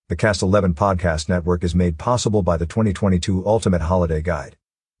The Cast 11 Podcast Network is made possible by the 2022 Ultimate Holiday Guide.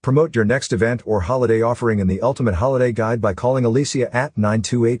 Promote your next event or holiday offering in the Ultimate Holiday Guide by calling Alicia at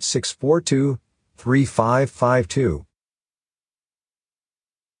 928-642-3552.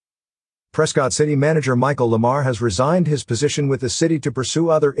 Prescott City Manager Michael Lamar has resigned his position with the city to pursue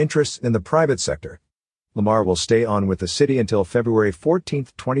other interests in the private sector. Lamar will stay on with the city until February 14,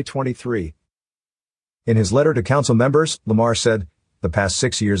 2023. In his letter to council members, Lamar said, "The past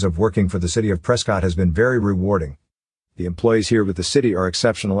 6 years of working for the city of Prescott has been very rewarding. The employees here with the city are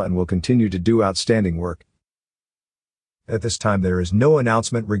exceptional and will continue to do outstanding work." At this time, there is no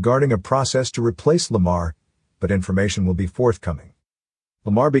announcement regarding a process to replace Lamar, but information will be forthcoming.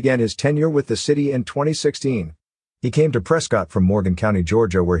 Lamar began his tenure with the city in 2016. He came to Prescott from Morgan County,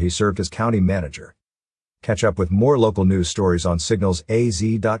 Georgia, where he served as county manager. Catch up with more local news stories on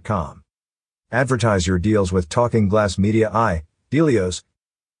signalsaz.com. Advertise your deals with Talking Glass Media. Delios.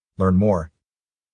 Learn more